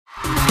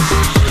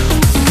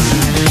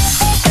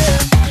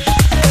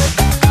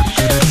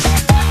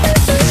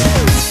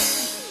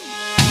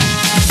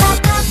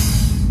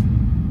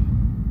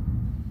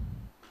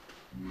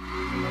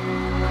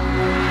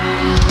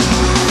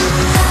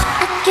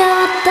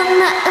깨웠던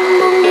마음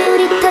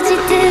목물이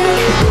터지듯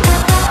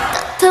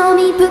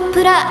도톰이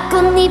부풀어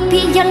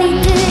꽃잎이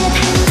열리듯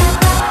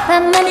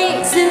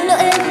밤하늘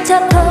수놓은 저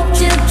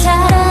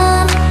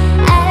폭죽처럼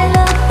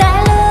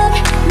알록달록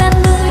난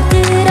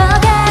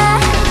물들어가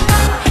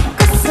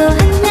고소한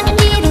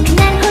향기로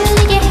날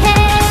홀리게 해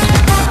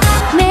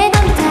매번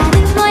다른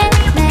모양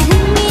날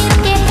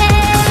흥미롭게 해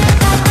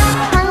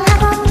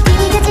황하고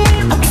삐져진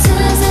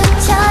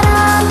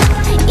옥수수처럼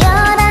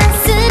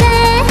열한스레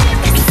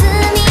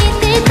가슴이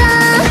들던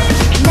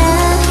난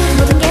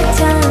모든 게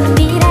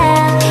처음이라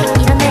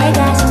이런 내가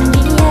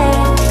신기해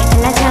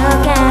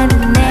달라져가는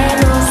내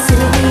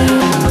모습이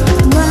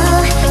뭐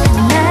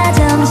하나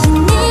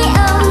정신이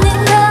없는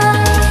걸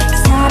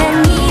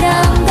사랑이란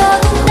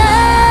거구나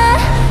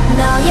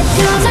너의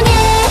표정에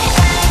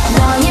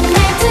너의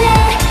말투에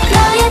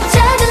너의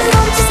작은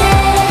몸짓에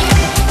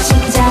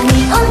심장이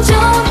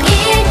온종일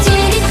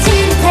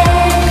찌릿찌릿해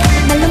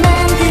말로만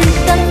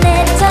듣던 내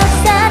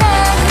첫사랑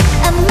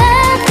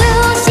아마도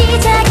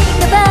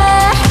시작인가봐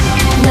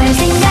널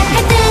생각할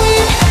때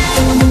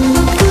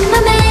둥둥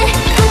맘에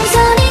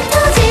풍선이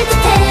터질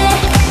듯해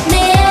내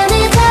안에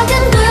작은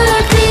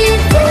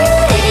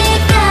불빛들이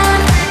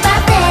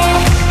깜빡해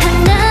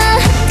하나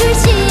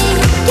둘씩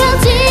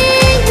켜진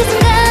그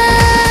순간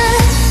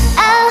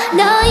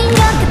너인 것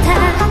같아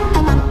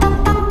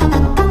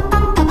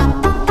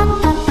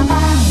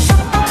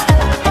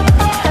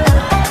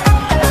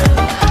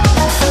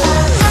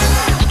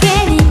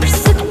괜히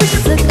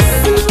불쑥불쑥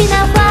웃음이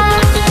나와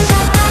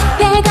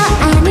별거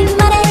아닌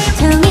말에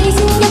정이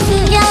신경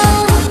쓰여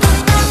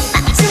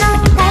마치 넌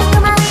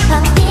달콤한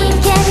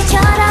퍼핀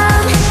캔디처럼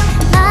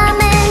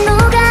맘에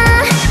녹아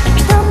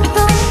톡톡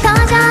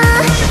터져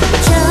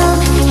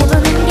처음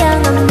해보는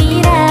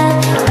경험이라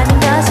많은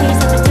것이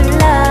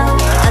서툴러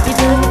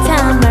어디부터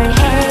뭘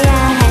해야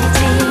할지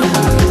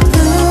둥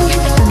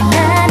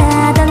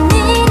날아던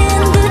니는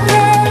듯해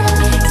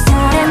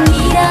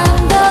사랑이란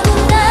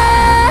거구나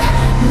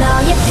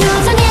너의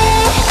표정에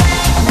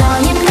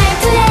너의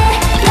말투에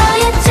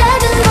너의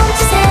작은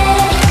몸짓에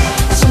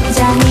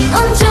심장이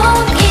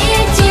온종일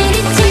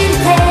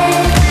찌릿찌릿해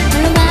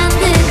물로만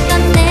듣던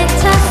내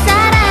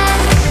첫사랑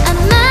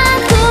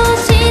아마도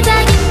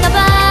시작인가봐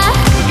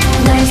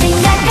널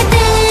생각할 땐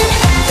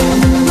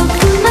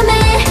둥근 맘에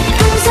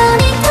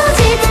풍선이 터질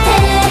듯해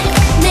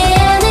내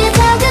안에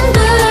작은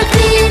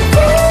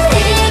불빛들이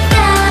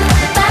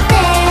깜빡해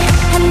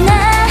하나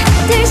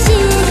둘씩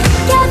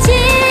켜진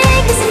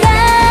그 순간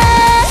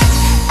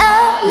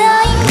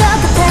너인 것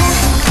같아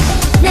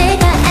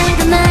내가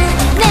알고만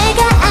내가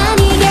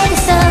아니게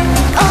됐어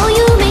Oh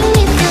you make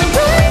me feel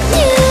brand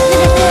new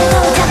눈을 뜨고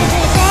잠을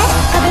들때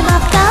겁을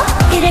먹고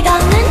길을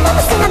걷는 너무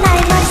순간 나의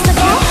머릿속에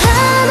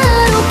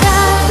하나로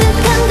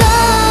가득한 걸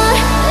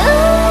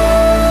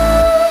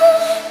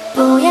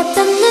뽀얗던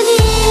눈이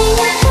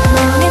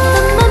멍했던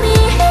몸이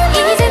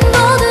이젠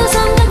모두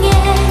선명해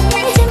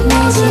내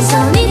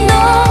시선이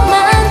너만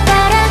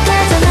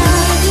따라가잖아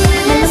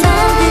말로만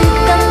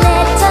듣던 내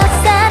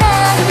첫사랑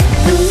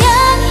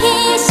분명히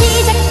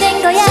시작된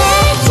거야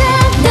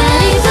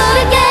나를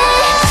부를게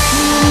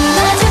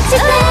마주칠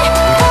때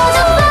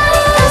터져버린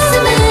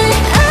가슴을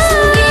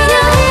숨기려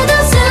해도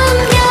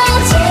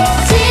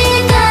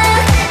숨겨지지가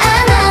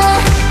않아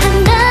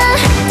하나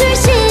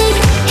둘씩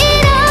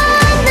이런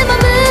내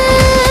맘을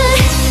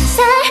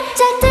살짝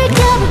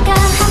들켜볼까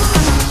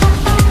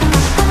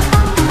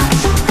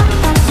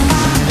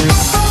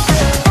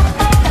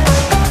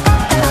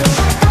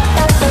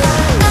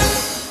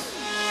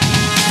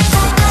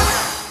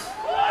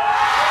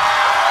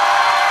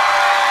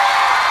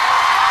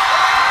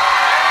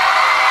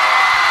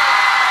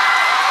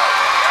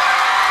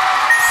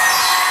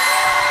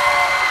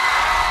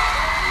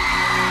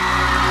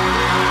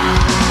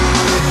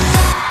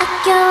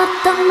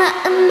아껴왔던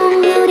마음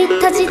목물이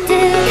터지듯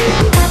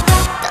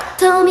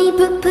도톰이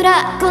부풀어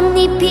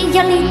꽃잎이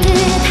열리듯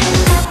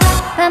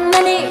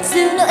밤하늘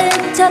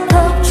수놓은 저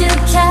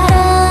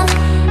폭죽처럼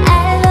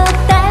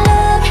알록달록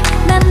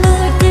난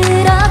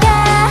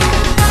물들어가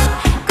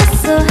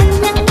고소한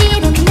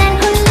향기로 날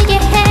홀리게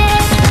해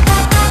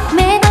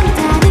매번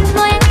다른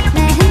모양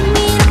날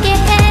흥미롭게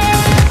해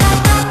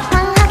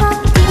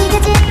황하고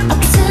삐져진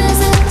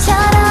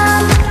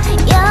옥수수처럼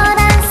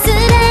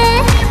열한스레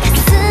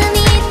가슴이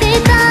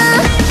들던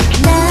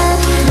난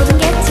모든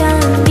게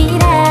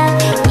처음이라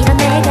이런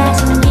내가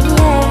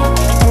신기해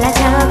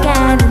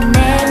달라져가는 내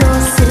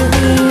모습이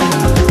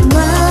뭐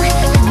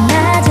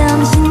하나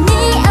정신이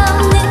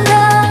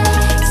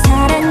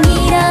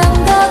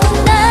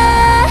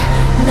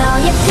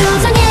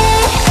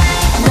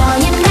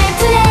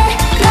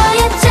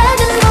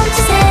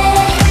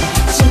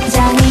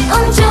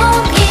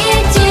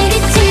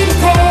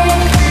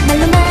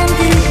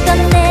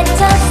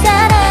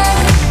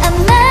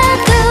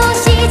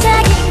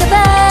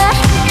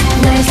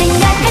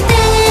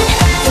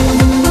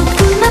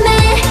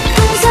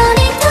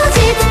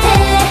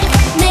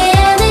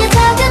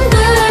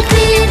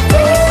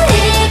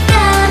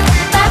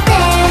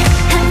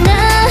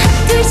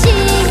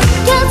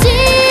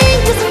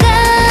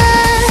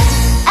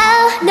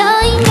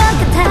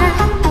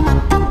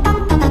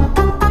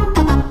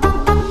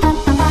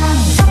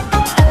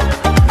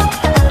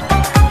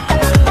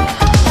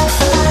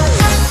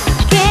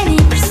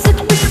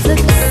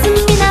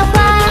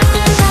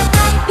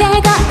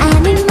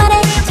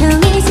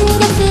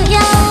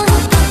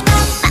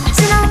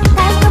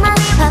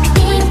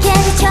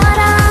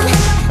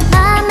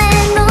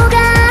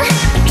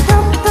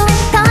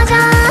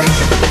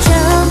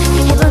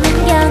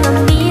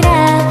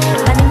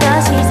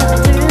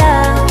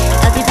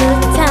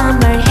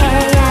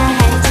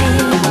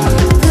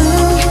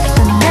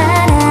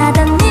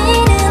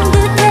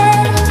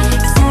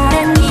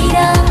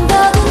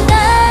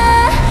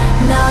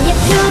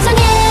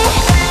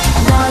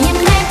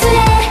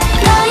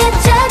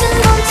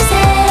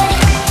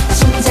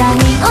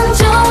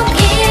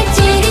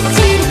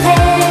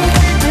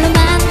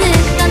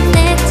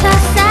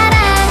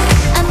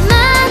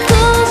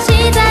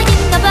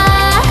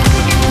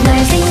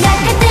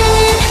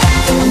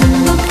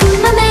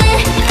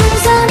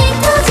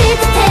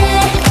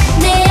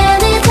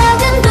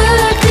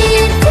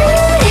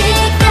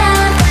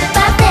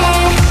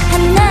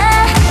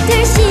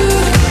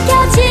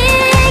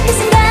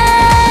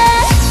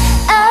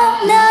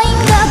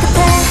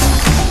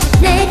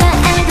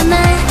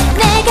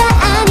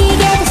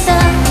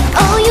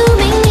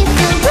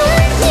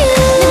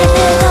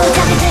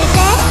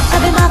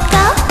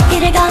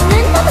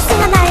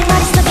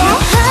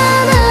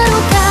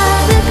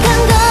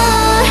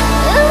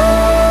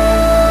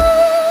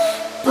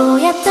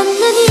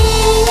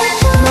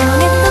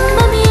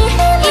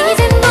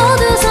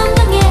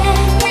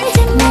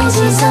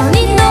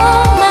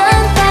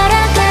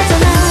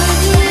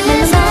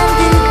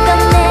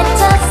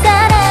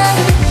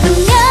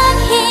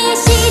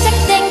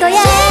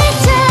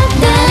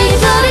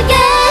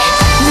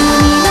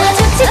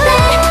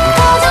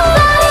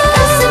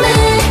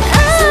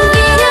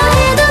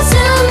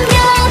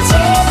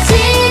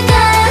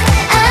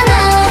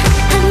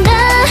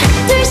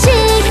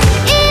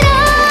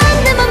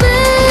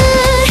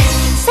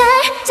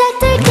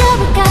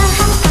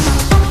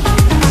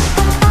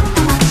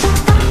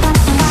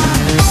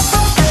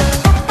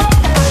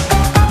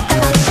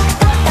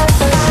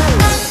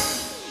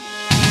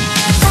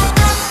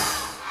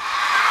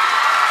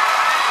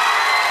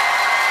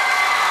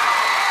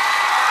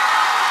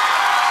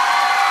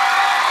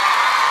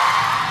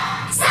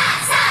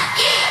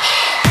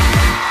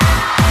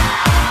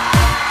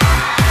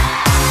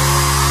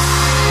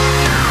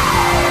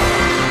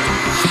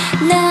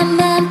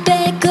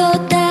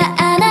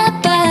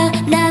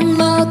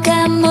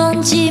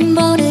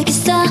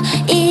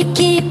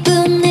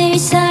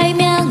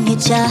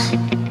멈춰.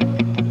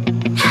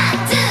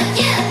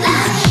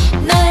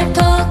 널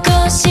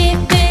보고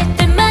싶을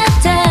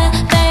때마다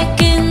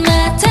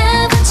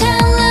발끝마다 붙여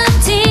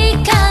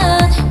LOVETiCON.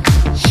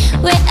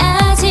 왜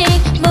아직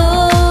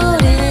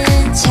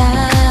모른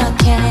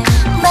척해.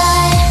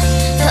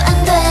 말도 안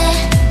돼.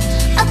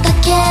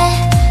 어떻게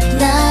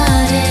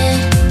너를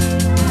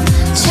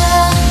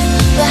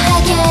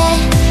좋아하게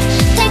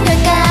된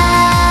걸까.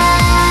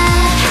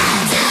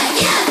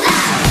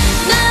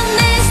 넌 내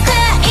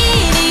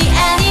스타일이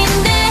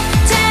아닌데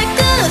자꾸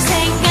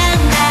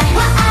생각나.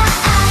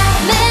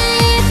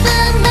 매일 밤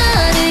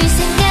너를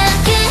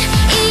생각해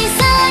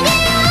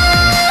이상해요.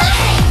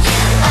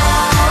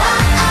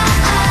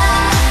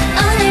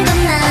 오늘도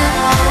난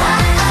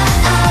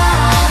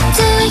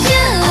Do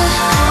you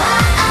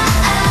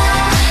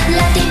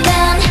LOVETiCON.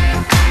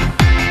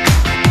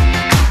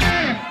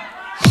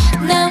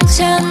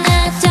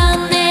 넘쳐나던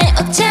내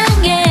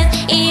옷장엔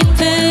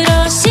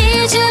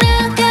 2%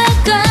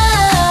 주룩하고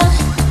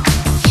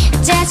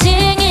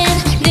짜증은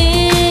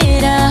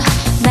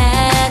늘어만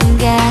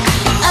가.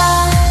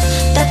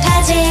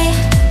 어떡하지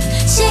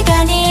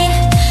시간이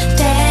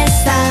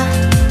됐어.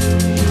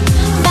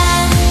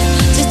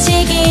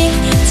 마주치기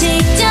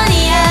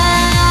직전이야.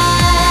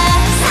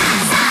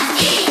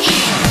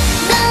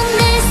 넌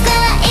내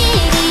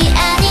스타일이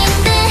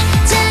아닌데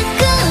자꾸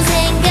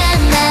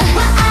생각나.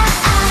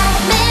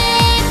 매일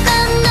밤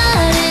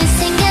너를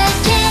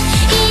생각해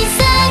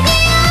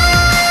이상해요.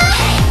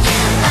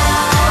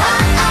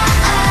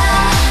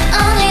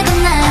 오늘도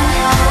난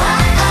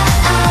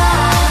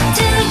Do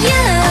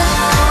you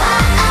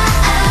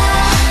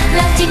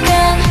LOVETiCON.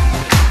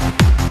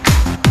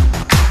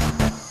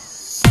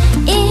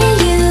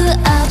 이유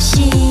없이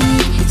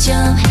좀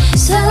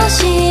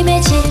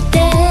소심해질 때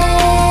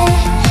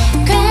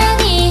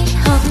괜히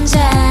혼자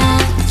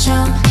좀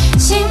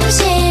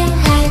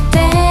심심할 때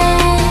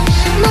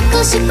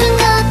먹고 싶은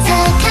거 다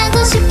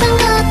가고 싶은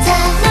거 다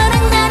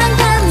너랑 나랑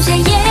밤새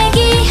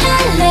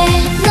얘기할래.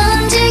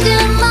 넌 지금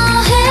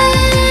뭐해.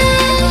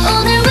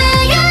 오늘 왜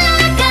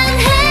연락 안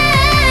해.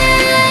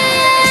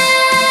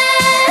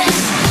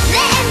 내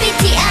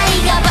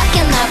MBTI가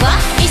바뀌었나봐.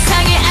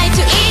 이상해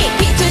I2E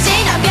B2J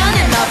나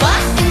변했나봐.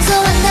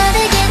 평소와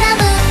다르게 나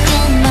묶은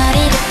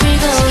머리를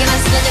풀고 신경 안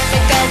쓰던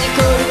옆에까지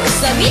고르고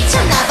있어.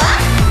 미쳤나봐.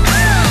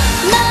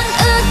 넌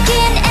웃긴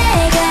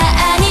애가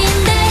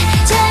아닌데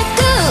자꾸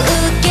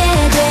웃게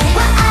돼.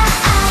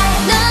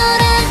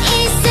 너랑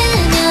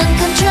있으면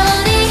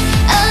컨트롤이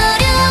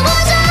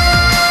어려워져.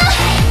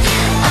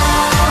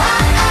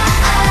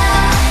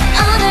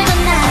 오늘도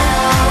난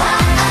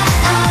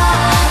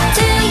Do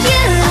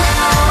you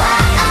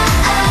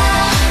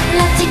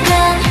LOVETiCON.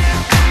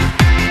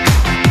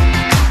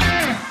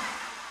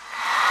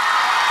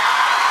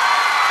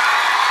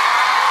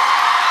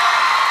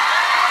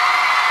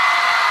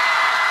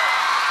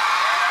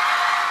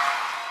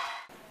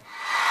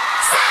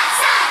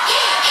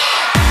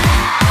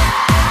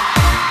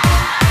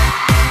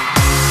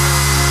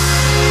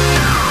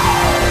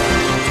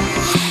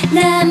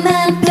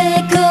 나만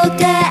빼고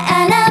다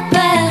알아봐.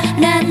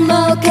 난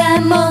뭐가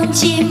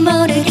뭔지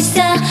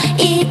모르겠어.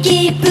 이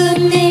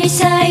기분을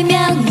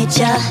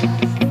설명해줘.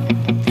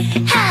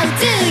 How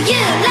do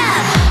you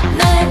love.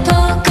 널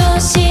보고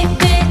싶을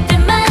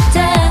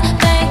때마다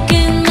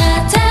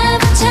발끝마다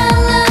붙여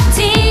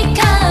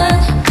LOVETiCON.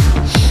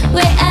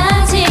 왜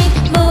아직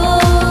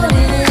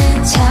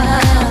모른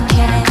척해.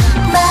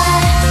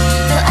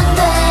 말도 안 돼.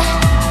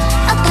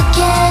 어떻게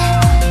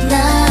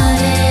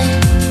너를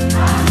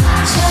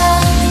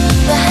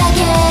좋아하게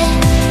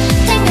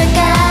된 걸까.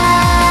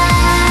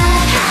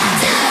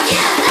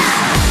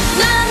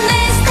 넌 내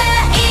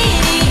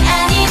스타일이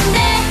아닌데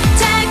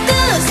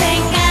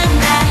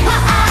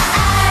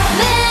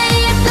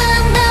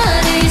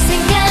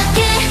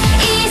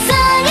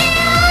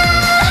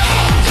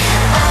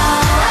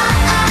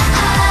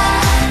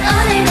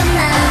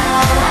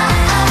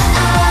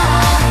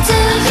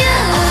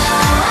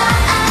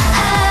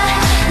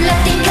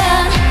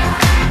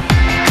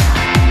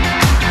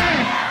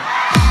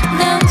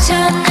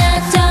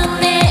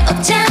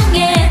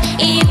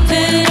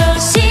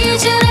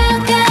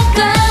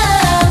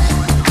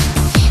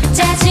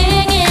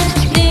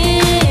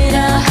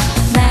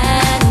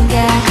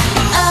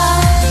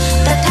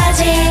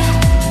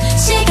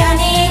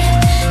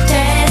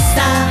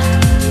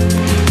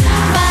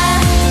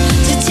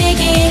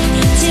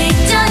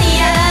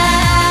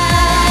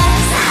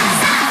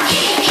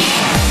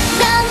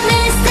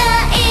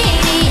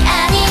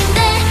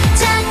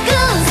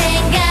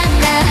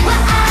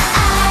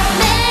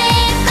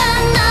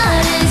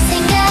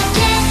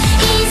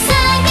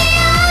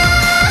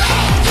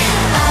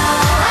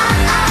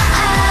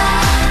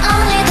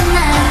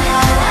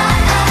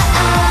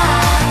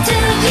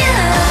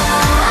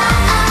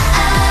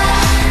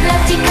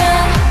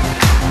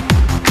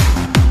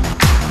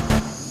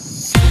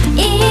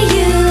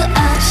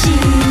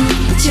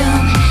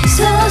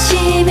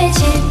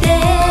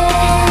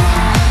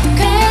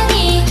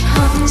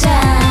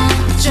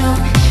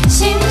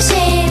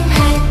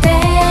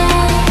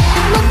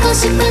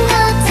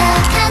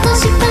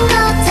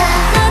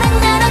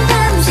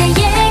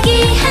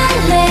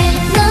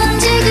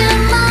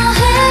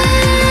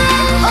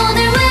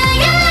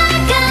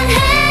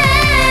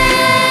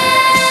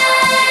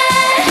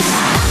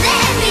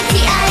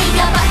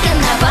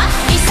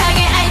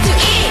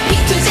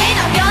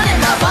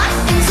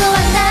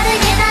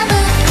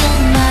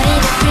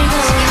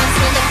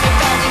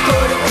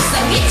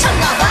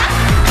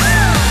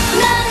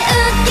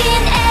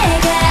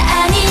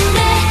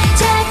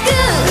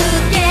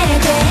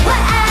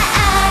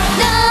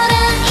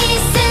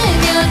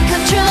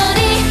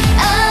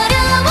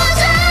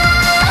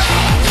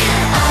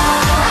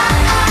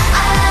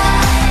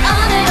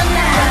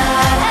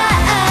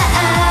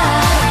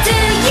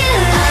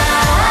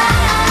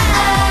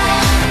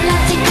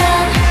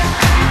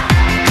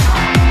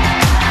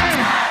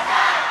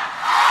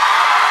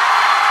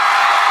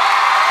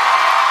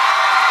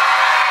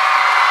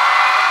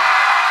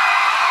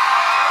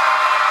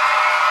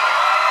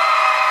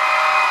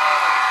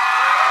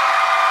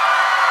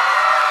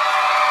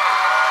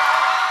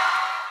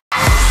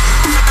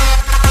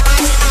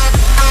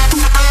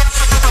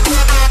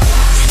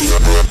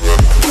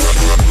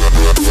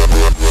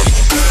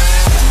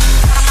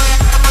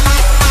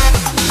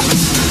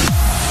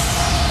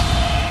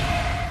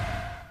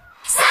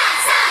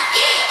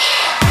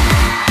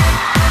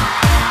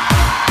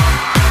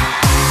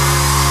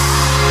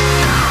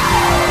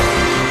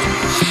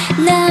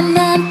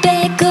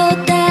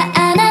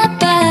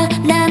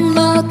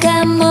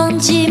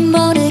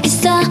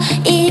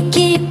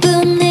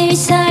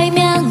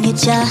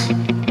멈춰